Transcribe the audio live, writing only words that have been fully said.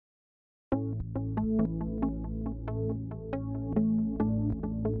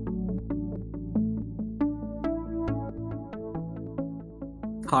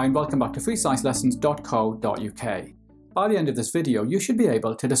Hi and welcome back to freesciencelessons.co.uk. By the end of this video, you should be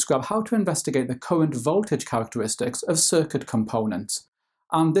able to describe how to investigate the current voltage characteristics of circuit components.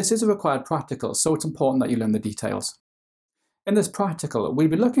 And this is a required practical, so it's important that you learn the details. In this practical, we'll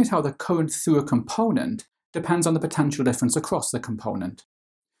be looking at how the current through a component depends on the potential difference across the component.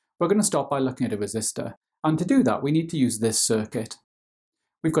 We're going to start by looking at a resistor, and to do that we need to use this circuit.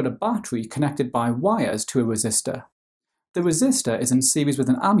 We've got a battery connected by wires to a resistor. The resistor is in series with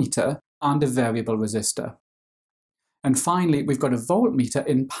an ammeter and a variable resistor. And finally, we've got a voltmeter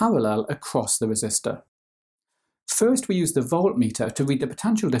in parallel across the resistor. First, we use the voltmeter to read the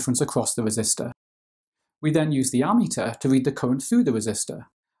potential difference across the resistor. We then use the ammeter to read the current through the resistor,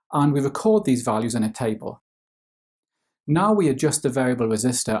 and we record these values in a table. Now we adjust the variable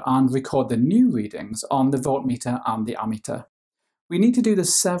resistor and record the new readings on the voltmeter and the ammeter. We need to do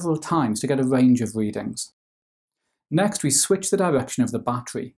this several times to get a range of readings. Next, we switch the direction of the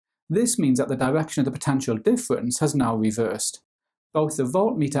battery. This means that the direction of the potential difference has now reversed. Both the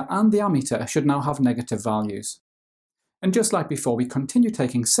voltmeter and the ammeter should now have negative values. And just like before, we continue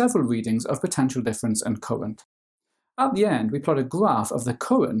taking several readings of potential difference and current. At the end, we plot a graph of the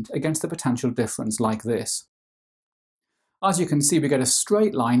current against the potential difference like this. As you can see, we get a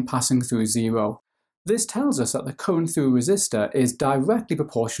straight line passing through zero. This tells us that the current through a resistor is directly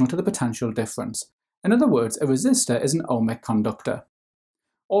proportional to the potential difference. In other words, a resistor is an ohmic conductor.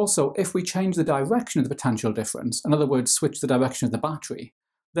 Also, if we change the direction of the potential difference, in other words, switch the direction of the battery,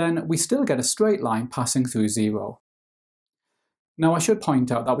 then we still get a straight line passing through zero. Now I should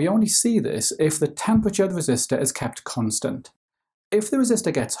point out that we only see this if the temperature of the resistor is kept constant. If the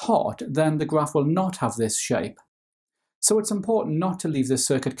resistor gets hot, then the graph will not have this shape. So it's important not to leave this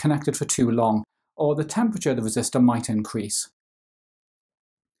circuit connected for too long, or the temperature of the resistor might increase.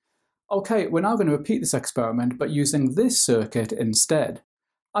 Okay, we're now going to repeat this experiment, but using this circuit instead.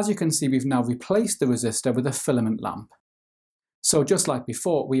 As you can see, we've now replaced the resistor with a filament lamp. So just like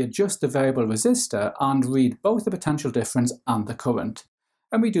before, we adjust the variable resistor and read both the potential difference and the current.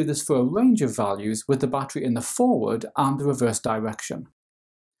 And we do this for a range of values with the battery in the forward and the reverse direction.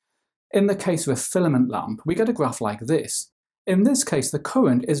 In the case of a filament lamp, we get a graph like this. In this case, the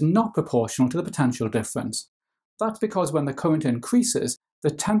current is not proportional to the potential difference. That's because when the current increases, the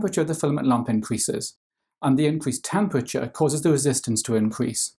temperature of the filament lamp increases, and the increased temperature causes the resistance to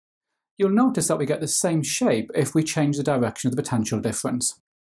increase. You'll notice that we get the same shape if we change the direction of the potential difference.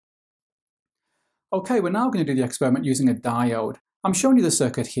 Okay, we're now going to do the experiment using a diode. I'm showing you the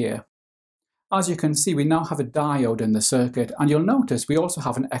circuit here. As you can see, we now have a diode in the circuit, and you'll notice we also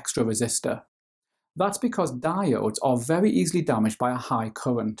have an extra resistor. That's because diodes are very easily damaged by a high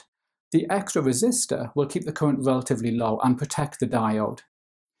current. The extra resistor will keep the current relatively low and protect the diode.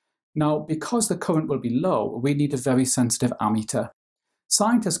 Now, because the current will be low, we need a very sensitive ammeter.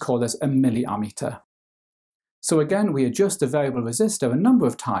 Scientists call this a milliammeter. So again, we adjust the variable resistor a number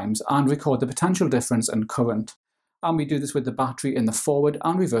of times and record the potential difference and current. And we do this with the battery in the forward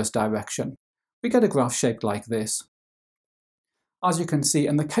and reverse direction. We get a graph shaped like this. As you can see,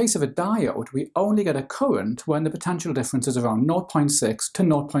 in the case of a diode, we only get a current when the potential difference is around 0.6 to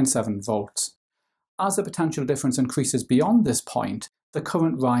 0.7 volts. As the potential difference increases beyond this point, the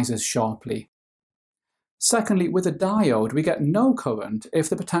current rises sharply. Secondly, with a diode, we get no current if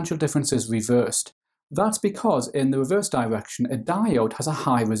the potential difference is reversed. That's because in the reverse direction, a diode has a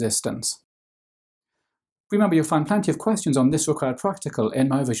high resistance. Remember, you'll find plenty of questions on this required practical in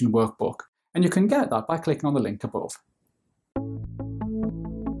my revision workbook, and you can get that by clicking on the link above.